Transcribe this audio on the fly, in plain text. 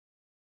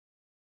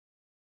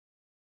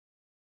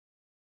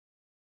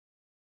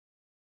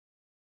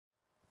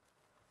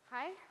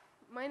Hi,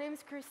 my name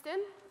is Kristin.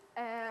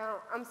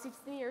 I'm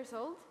 16 years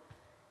old,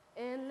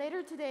 and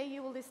later today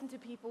you will listen to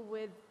people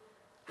with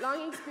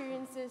long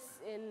experiences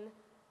in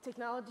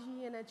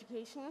technology and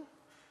education.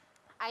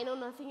 I know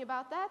nothing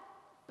about that,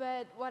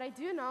 but what I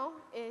do know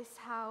is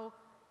how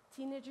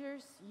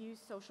teenagers use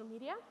social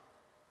media,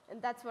 and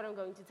that's what I'm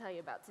going to tell you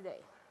about today.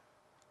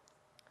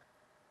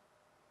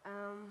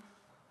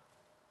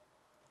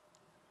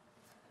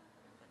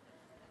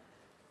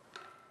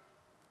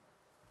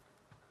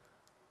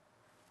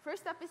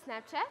 First up is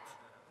Snapchat.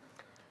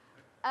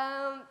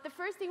 The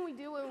first thing we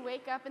do when we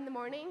wake up in the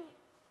morning,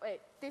 wait,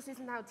 this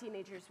isn't how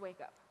teenagers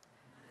wake up.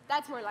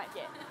 That's more like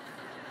it.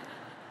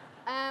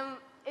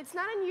 It's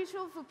not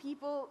unusual for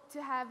people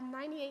to have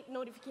 98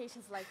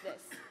 notifications like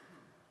this.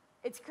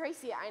 It's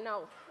crazy, I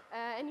know.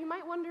 And you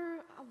might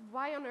wonder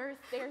why on earth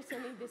they're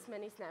sending this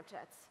many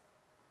Snapchats.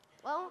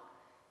 Well,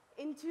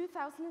 in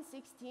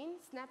 2016,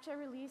 Snapchat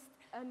released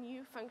a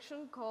new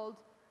function called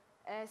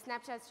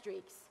Snapchat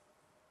Streaks.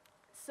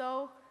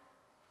 So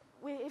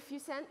if you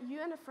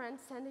and a friend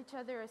send each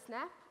other a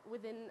snap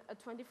within a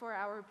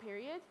 24-hour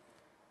period,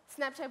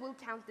 Snapchat will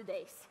count the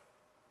days.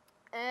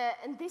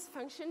 And this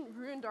function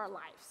ruined our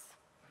lives.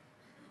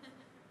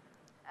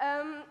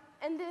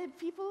 And the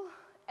people,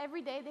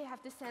 every day, they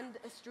have to send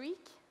a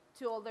streak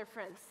to all their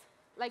friends,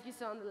 like you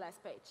saw on the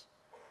last page.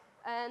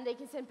 And they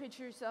can send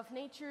pictures of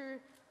nature,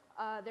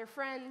 their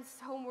friends,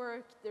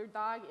 homework, their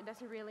dog, it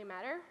doesn't really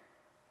matter.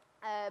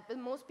 But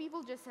most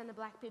people just send a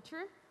black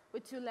picture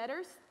with 2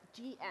 letters,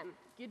 GM,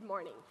 good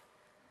morning.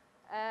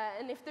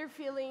 And if they're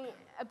feeling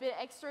a bit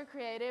extra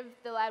creative,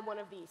 they'll add one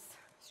of these,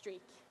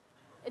 streak.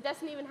 It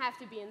doesn't even have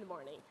to be in the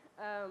morning.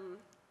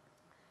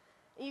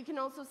 You can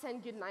also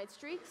send good night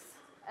streaks.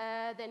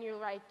 Then you'll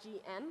write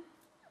GN,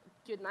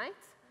 good night.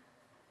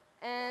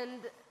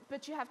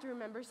 But you have to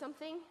remember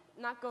something,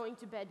 not going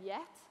to bed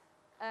yet,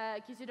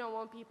 because you don't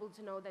want people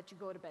to know that you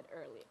go to bed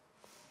early.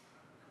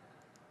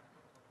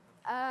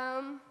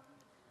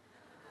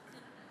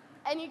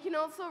 And you can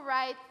also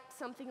write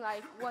something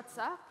like, what's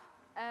up?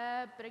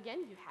 But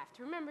again, you have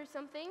to remember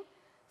something,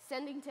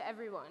 sending to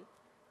everyone,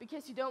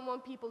 because you don't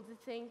want people to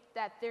think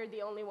that they're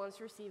the only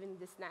ones receiving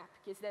the snap,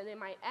 because then they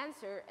might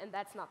answer, and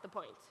that's not the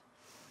point.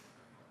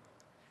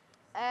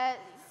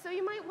 So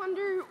you might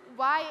wonder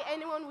why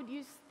anyone would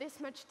use this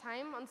much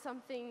time on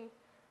something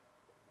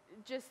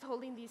just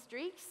holding these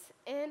streaks,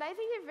 and I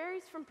think it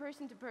varies from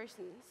person to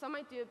person. Some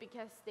might do it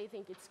because they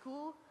think it's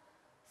cool,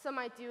 some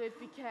might do it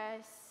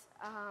because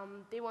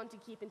they want to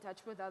keep in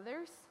touch with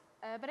others,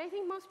 but I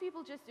think most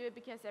people just do it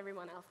because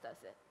everyone else does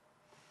it.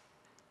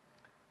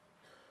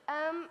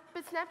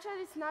 But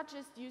Snapchat is not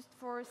just used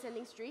for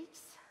sending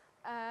streaks.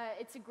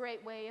 It's a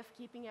great way of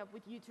keeping up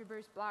with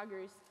YouTubers,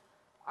 bloggers,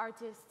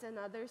 artists, and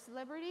other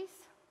celebrities.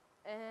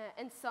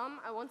 And some,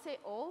 I won't say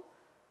all,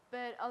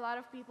 but a lot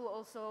of people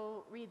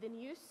also read the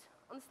news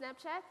on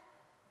Snapchat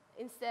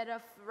instead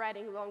of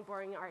writing long,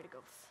 boring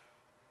articles.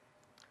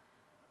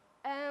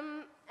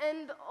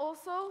 And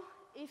also,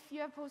 if you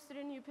have posted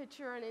a new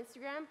picture on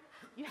Instagram,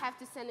 you have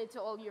to send it to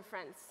all your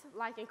friends.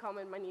 Like and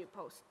comment my new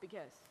post,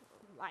 because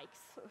likes.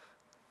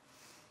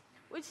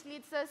 Which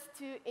leads us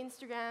to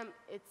Instagram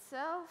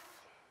itself.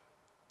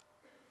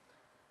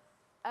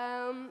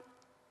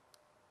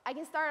 I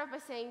can start off by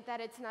saying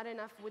that it's not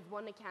enough with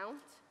one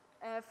account.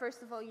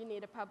 First of all, you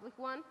need a public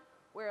one,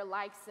 where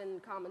likes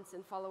and comments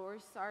and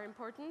followers are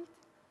important,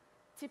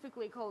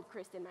 typically called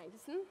Kristin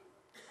Magnussen.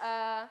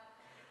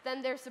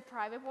 Then there's a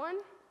private one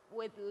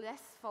with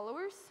less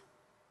followers,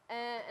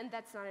 and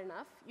that's not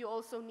enough. You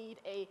also need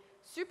a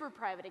super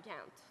private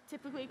account,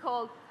 typically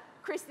called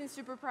Kristin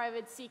Super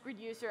Private Secret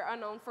User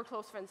Unknown for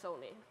Close Friends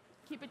Only.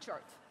 Keep it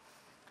short.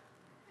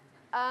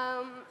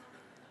 And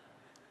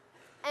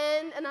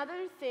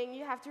another thing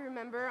you have to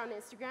remember on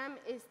Instagram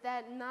is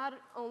that not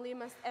only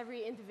must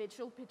every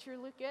individual picture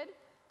look good,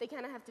 they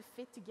kind of have to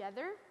fit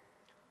together.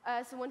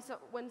 So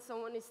when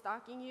someone is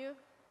stalking you,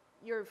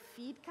 your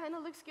feed kind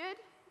of looks good.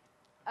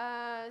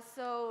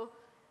 So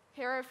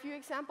here are a few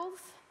examples.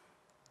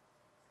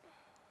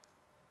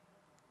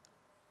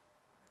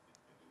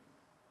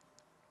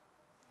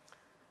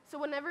 So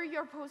whenever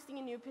you're posting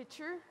a new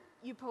picture,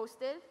 you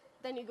post it,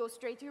 then you go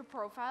straight to your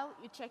profile,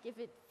 you check if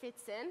it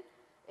fits in.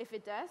 If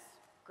it does,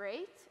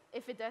 great.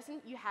 If it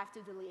doesn't, you have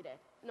to delete it.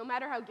 No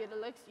matter how good it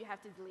looks, you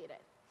have to delete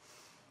it.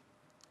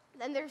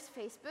 Then there's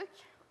Facebook,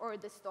 or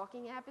the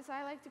stalking app as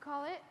I like to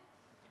call it.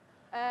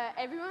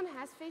 Everyone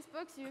has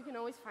Facebook, so you can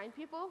always find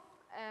people,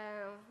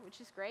 which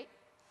is great.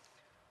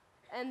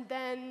 And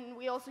then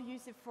we also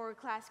use it for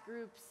class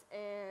groups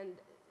and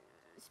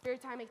spare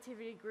time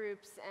activity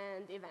groups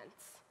and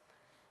events.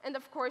 And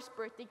of course,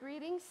 birthday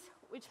greetings,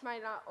 which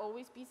might not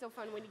always be so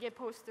fun when you get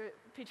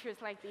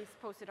pictures like these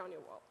posted on your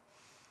wall.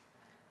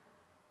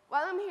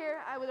 While I'm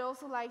here, I would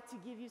also like to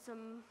give you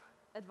some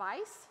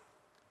advice.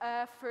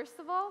 First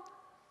of all,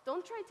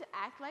 don't try to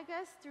act like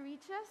us to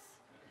reach us.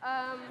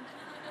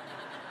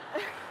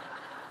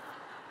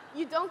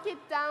 You don't get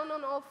down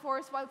on all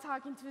fours while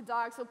talking to a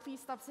dog, so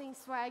please stop saying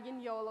swag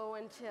and YOLO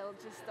and chill,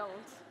 just don't.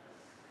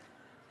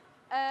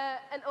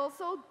 And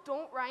also,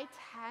 don't write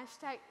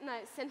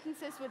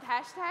sentences with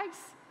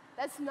hashtags.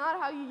 That's not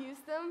how you use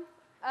them.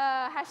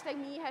 Hashtag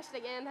me,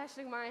 hashtag and,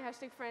 hashtag my,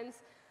 hashtag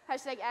friends,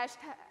 hashtag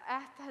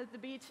at the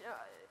beach.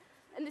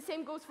 And the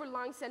same goes for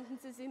long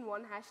sentences in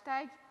one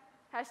hashtag.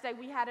 Hashtag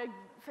we had a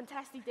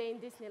fantastic day in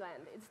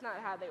Disneyland. It's not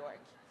how they work.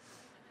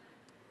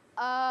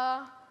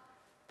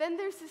 Then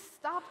there's a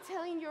stop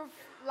telling your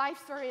life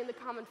story in the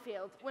comment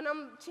field. When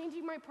I'm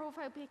changing my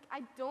profile pic,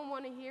 I don't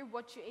want to hear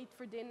what you ate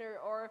for dinner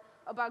or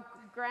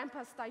about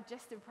grandpa's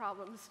digestive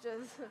problems.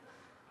 Just,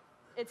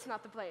 it's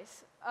not the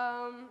place.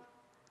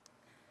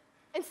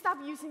 And stop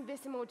using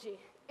this emoji.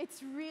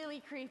 It's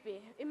really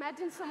creepy.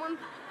 Imagine someone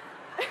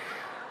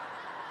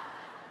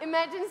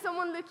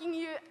looking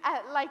you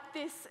at like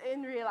this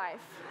in real life.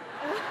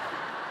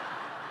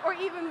 Or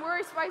even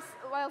worse,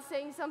 while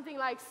saying something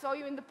like, saw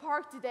you in the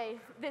park today,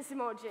 this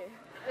emoji.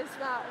 It's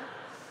not,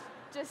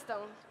 just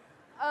don't.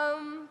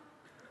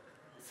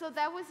 So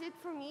that was it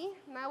for me.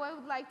 Now I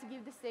would like to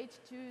give the stage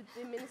to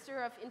the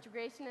Minister of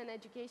Integration and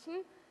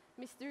Education,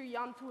 Mr.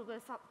 Jan Tore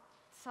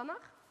Sanner.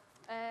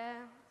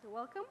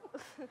 Welcome.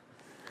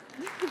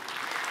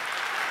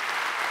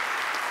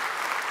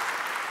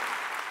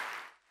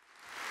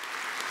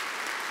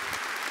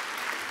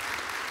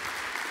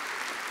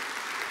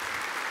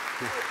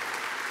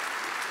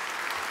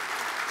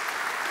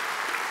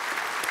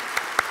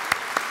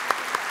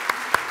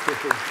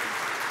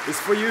 It's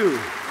for you.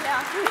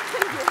 Yeah.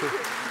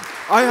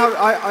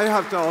 I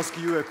have to ask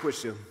you a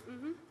question.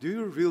 Do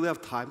you really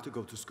have time to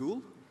go to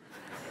school?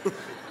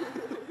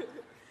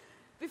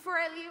 Before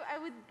I leave, I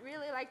would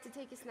really like to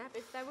take a snap,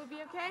 if that would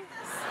be okay.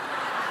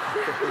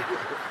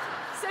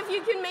 So if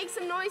you can make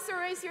some noise or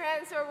raise your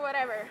hands or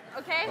whatever,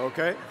 okay?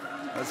 Okay,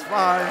 that's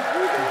fine.